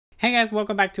Hey guys,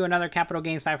 welcome back to another Capital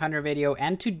Gains 500 video,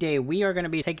 and today we are going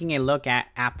to be taking a look at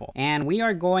Apple, and we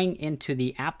are going into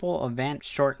the Apple event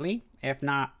shortly. If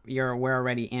not, we're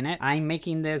already in it. I'm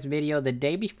making this video the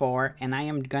day before, and I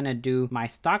am gonna do my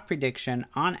stock prediction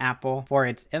on Apple for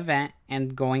its event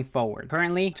and going forward.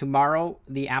 Currently, tomorrow,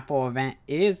 the Apple event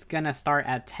is gonna start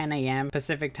at 10 a.m.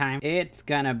 Pacific time. It's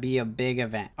gonna be a big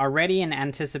event. Already in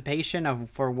anticipation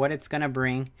for what it's gonna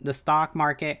bring, the stock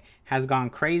market has gone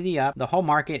crazy up, the whole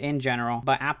market in general,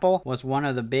 but Apple was one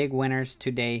of the big winners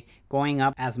today, going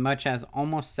up as much as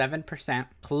almost 7%,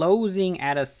 closing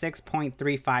at a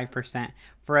 6.35%.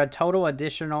 for a total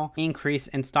additional increase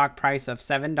in stock price of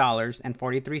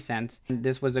 $7.43.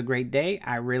 This was a great day.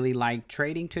 I really liked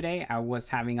trading today. I was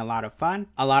having a lot of fun.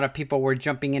 A lot of people were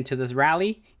jumping into this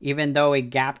rally, even though it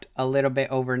gapped a little bit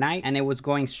overnight and it was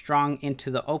going strong into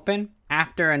the open.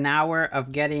 After an hour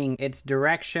of getting its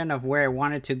direction of where it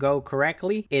wanted to go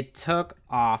correctly, it took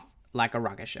off like a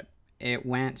rocket ship. It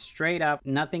went straight up.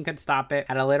 Nothing could stop it.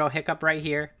 Had a little hiccup right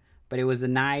here, but it was a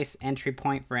nice entry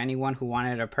point for anyone who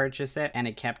wanted to purchase it, and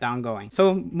it kept on going.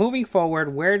 So moving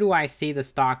forward, where do I see the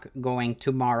stock going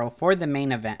tomorrow for the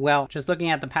main event? Well, just looking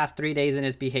at the past 3 days in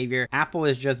its behavior, Apple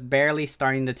is just barely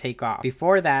starting to take off.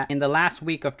 Before that, in the last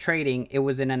week of trading, it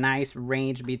was in a nice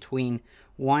range between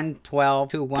 112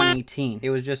 to 118. It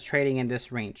was just trading in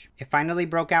this range. It finally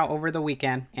broke out over the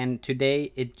weekend, and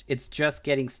today it's just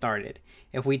getting started.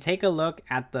 If we take a look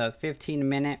at the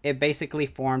 15-minute, it basically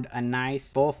formed a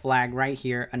nice bull flag right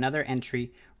here, another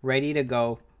entry ready to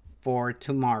go for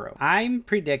tomorrow. I'm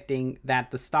predicting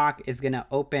that the stock is going to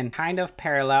open kind of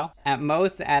parallel, at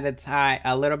most at its high,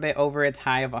 a little bit over its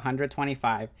high of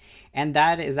 125, and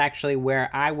that is actually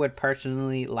where I would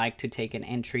personally like to take an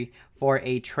entry for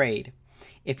a trade.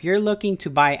 If you're looking to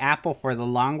buy Apple for the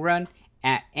long run,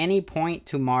 at any point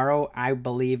tomorrow, I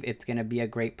believe it's going to be a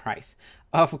great price.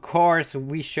 Of course,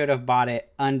 we should have bought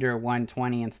it under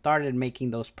 120 and started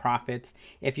making those profits.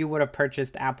 If you would have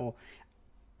purchased Apple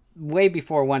way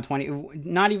before 120,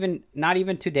 not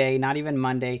even today, not even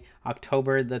Monday,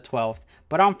 October the 12th,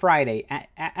 but on Friday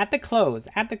at the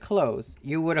close,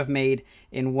 you would have made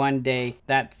in one day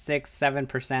that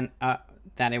 6-7%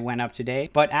 that it went up today.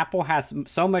 But Apple has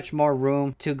so much more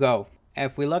room to go.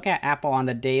 If we look at Apple on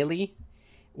the daily,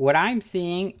 what I'm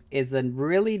seeing is a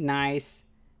really nice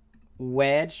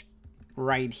wedge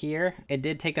right here. It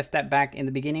did take a step back in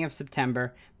the beginning of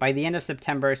September. By the end of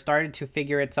September, it started to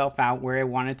figure itself out where it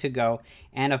wanted to go.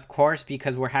 And of course,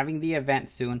 because we're having the event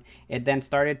soon, it then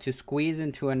started to squeeze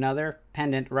into another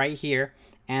pendant right here.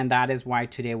 And that is why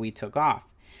today we took off.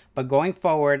 But going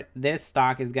forward, this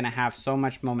stock is going to have so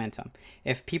much momentum.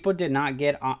 If people did not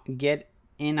get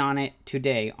in on it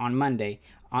today, on Monday,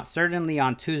 certainly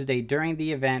on Tuesday during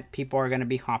the event, people are going to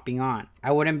be hopping on.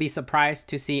 I wouldn't be surprised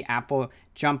to see Apple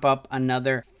jump up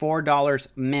another $4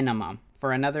 minimum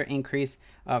for another increase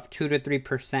of 2 to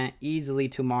 3% easily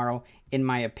tomorrow, in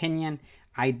my opinion.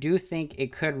 I do think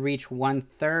it could reach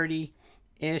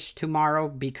 130-ish tomorrow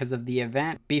because of the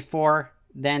event, before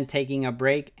then taking a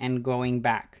break and going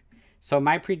back. So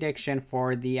my prediction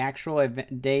for the actual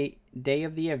event, day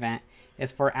of the event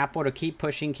is for Apple to keep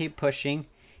pushing,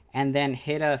 and then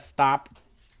hit a stop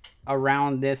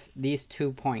around these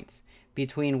 2 points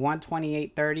between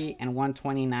 128.30 and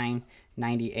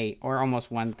 129.98, or almost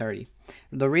 130.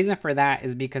 The reason for that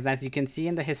is because, as you can see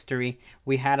in the history,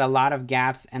 we had a lot of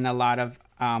gaps and a lot of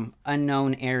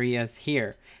unknown areas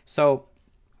here. So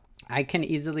I can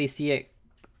easily see it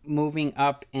moving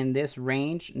up in this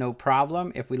range, no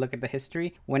problem. If we look at the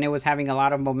history, when it was having a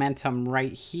lot of momentum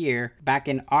right here back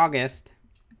in August,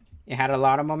 it had a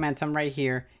lot of momentum right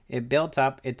here. It built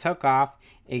up, it took off,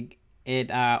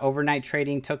 overnight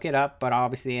trading took it up, but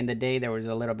obviously in the day there was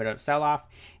a little bit of sell-off,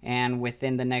 and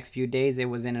within the next few days it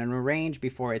was in a range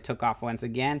before it took off once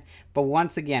again. But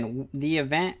once again,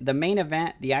 the main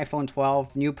event, the iPhone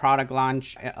 12 new product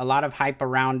launch, a lot of hype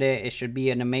around it. It should be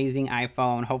an amazing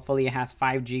iPhone. Hopefully it has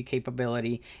 5G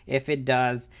capability. If it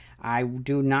does, I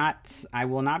will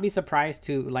not be surprised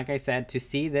to, like I said, to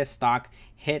see this stock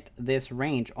hit this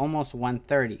range, almost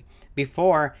 130,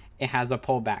 before it has a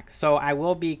pullback. So I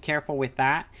will be careful with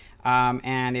that.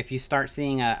 And if you start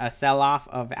seeing a sell-off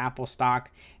of Apple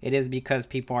stock, it is because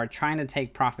people are trying to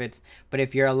take profits. But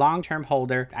if you're a long-term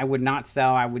holder, I would not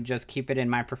sell. I would just keep it in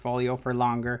my portfolio for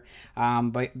longer.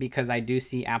 But because I do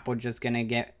see Apple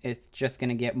it's just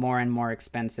gonna get more and more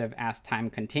expensive as time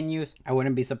continues. I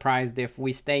wouldn't be surprised if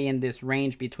we stay in this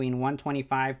range between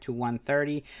 125 to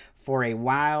 130 for a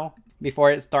while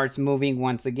before it starts moving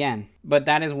once again. But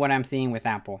that is what I'm seeing with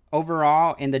Apple.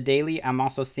 Overall, in the daily, I'm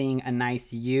also seeing a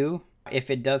nice U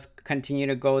If it does continue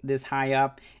to go this high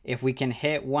up, if we can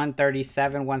hit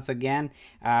 137 once again,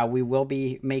 we will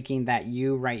be making that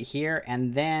U right here.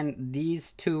 And then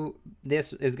these two,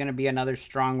 this is going to be another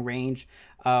strong range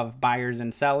of buyers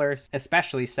and sellers,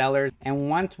 especially sellers. And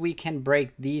once we can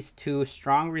break these two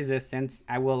strong resistance,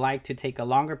 I will like to take a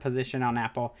longer position on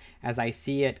Apple as I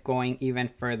see it going even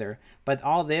further. But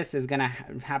all this is going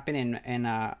to happen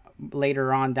in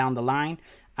later on down the line.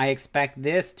 I expect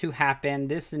this to happen,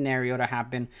 this scenario to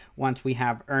happen once we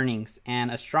have earnings,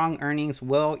 and a strong earnings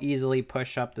will easily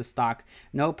push up the stock,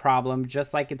 no problem,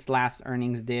 just like its last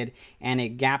earnings did, and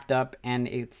it gapped up and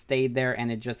it stayed there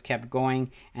and it just kept going,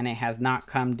 and it has not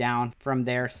come down from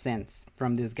there since.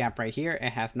 From this gap right here,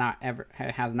 it has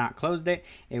not closed it.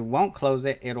 It won't close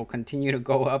it. It'll continue to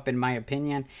go up, in my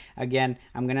opinion. Again,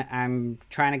 I'm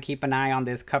trying to keep an eye on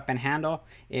this cup and handle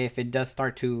if it does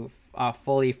start to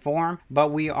fully form,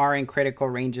 but we are in critical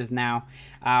ranges now.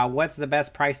 What's the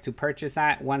best price to purchase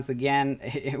at? Once again,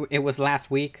 it was last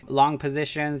week. Long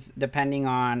positions, depending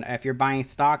on if you're buying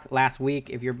stock, last week.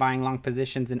 If you're buying long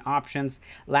positions in options,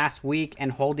 last week,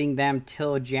 and holding them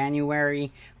till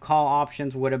January, call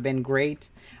options would have been great.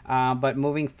 But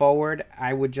moving forward,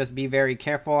 I would just be very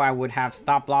careful. I would have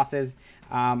stop losses.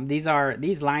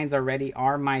 These lines already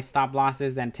are my stop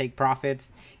losses and take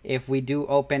profits. If we do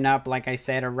open up, like I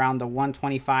said, around the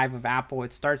 125 of Apple,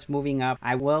 it starts moving up,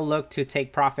 I will look to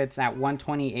take profits at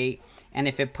 128. And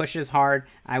if it pushes hard,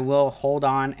 I will hold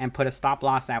on and put a stop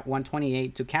loss at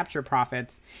 128 to capture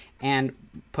profits and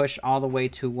push all the way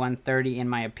to 130, in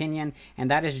my opinion.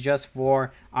 And that is just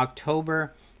for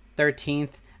October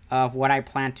 13th of what I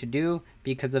plan to do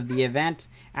because of the event.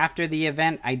 After the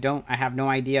event, I have no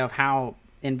idea of how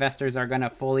investors are going to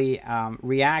fully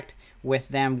react, with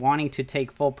them wanting to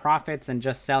take full profits and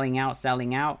just selling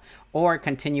out, or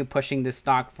continue pushing the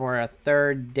stock for a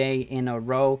third day in a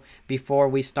row before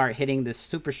we start hitting this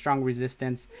super strong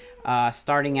resistance,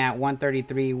 starting at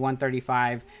 133,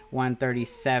 135,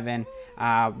 137,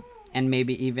 and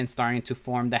maybe even starting to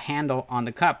form the handle on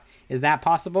the cup. Is that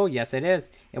possible? Yes, it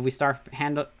is. If we start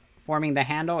forming the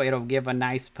handle, it'll give a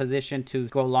nice position to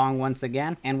go long once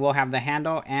again, and we'll have the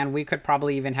handle, and we could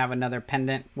probably even have another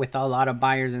pendant with a lot of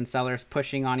buyers and sellers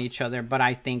pushing on each other. But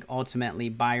I think ultimately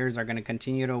buyers are going to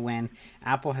continue to win.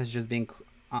 Apple has just been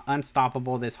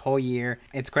unstoppable this whole year.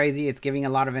 It's crazy. It's giving a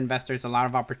lot of investors a lot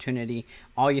of opportunity.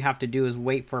 All you have to do is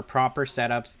wait for proper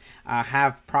setups,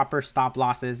 have proper stop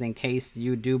losses in case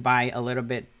you do buy a little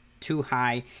bit too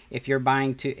high. If you're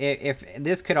buying to, if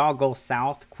this could all go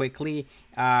south quickly,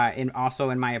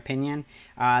 also in my opinion,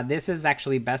 this is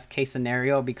actually best case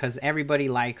scenario because everybody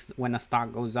likes when a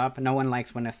stock goes up. No one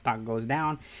likes when a stock goes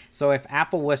down. So if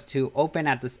Apple was to open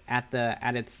at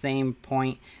its same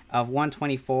point of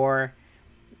 124,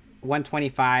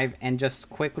 125 and just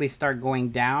quickly start going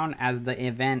down as the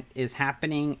event is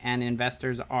happening and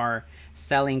investors are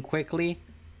selling quickly,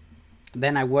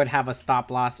 then I would have a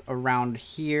stop loss around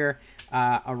here,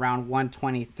 around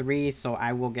 123. So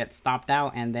I will get stopped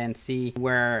out and then see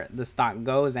where the stock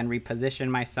goes and reposition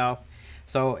myself.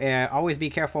 So always be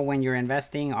careful when you're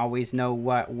investing. Always know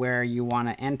where you want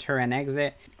to enter and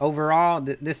exit. Overall,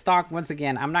 this stock, once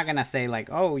again, I'm not gonna say like,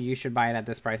 oh, you should buy it at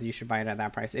this price, you should buy it at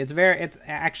that price. It's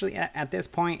actually at this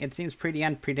point, it seems pretty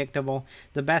unpredictable.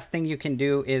 The best thing you can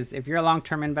do is, if you're a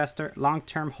long-term investor,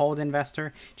 long-term hold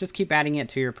investor, just keep adding it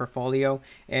to your portfolio.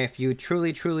 If you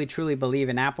truly believe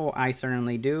in Apple, I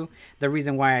certainly do. The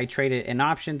reason why I trade it in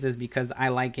options is because I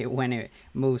like it when it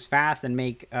moves fast and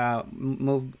make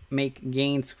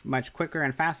gains much quicker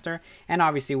and faster. And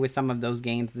obviously with some of those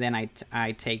gains, then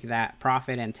I take that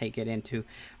profit and take it into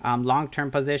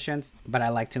long-term positions. But I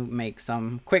like to make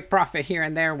some quick profit here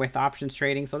and there with options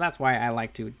trading. So that's why I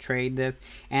like to trade this.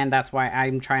 And that's why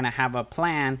I'm trying to have a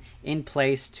plan in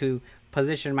place to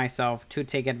position myself to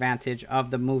take advantage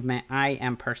of the movement I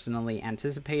am personally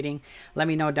anticipating. Let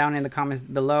me know down in the comments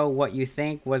below what you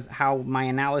think was how my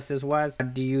analysis was.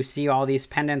 Do you see all these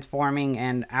pendants forming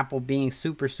and Apple being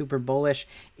super bullish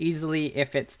easily?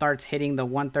 If it starts hitting the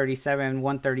 137,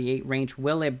 138 range,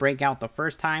 will it break out the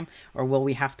first time, or will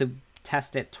we have to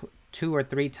test it 2 or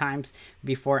 3 times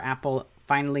before Apple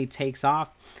finally takes off?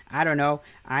 I don't know.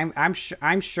 I'm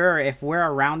sure if we're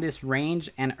around this range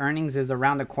and earnings is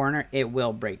around the corner, it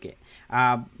will break it.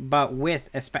 But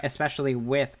especially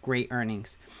with great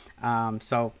earnings.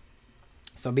 So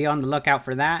be on the lookout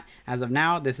for that. As of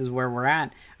now, this is where we're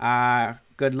at.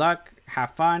 Good luck.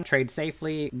 Have fun, trade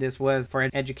safely. This was for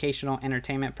educational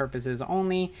entertainment purposes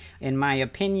only. In my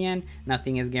opinion,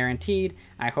 nothing is guaranteed.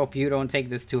 I hope you don't take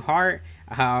this to heart.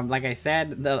 Like I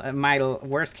said, my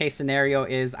worst case scenario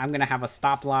is I'm gonna have a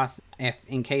stop loss if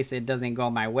in case it doesn't go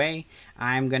my way.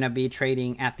 I'm gonna be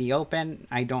trading at the open.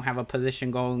 I don't have a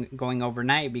position going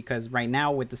overnight because right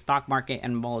now with the stock market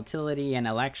and volatility and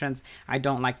elections, I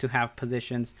don't like to have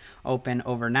positions open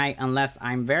overnight unless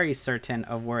I'm very certain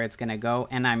of where it's gonna go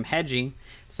and I'm hedging.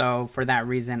 So for that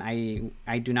reason,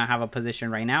 I do not have a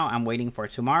position right now. I'm waiting for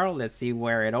tomorrow. Let's see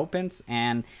where it opens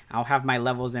and I'll have my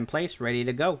levels in place ready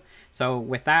to go. So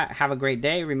with that, have a great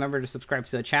day. Remember to subscribe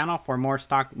to the channel for more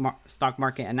stock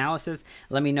market analysis.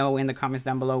 Let me know in the comments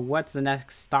down below what's the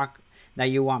next stock that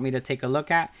you want me to take a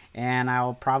look at, and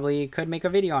I'll probably could make a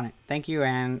video on it. Thank you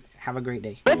and have a great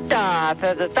day. Liftoff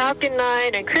of the Falcon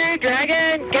 9 and Crew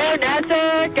Dragon. Go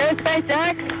NASA, go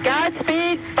SpaceX,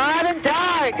 Godspeed, Bob and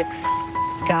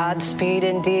Dog. Godspeed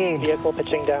indeed. Vehicle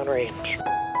pitching downrange.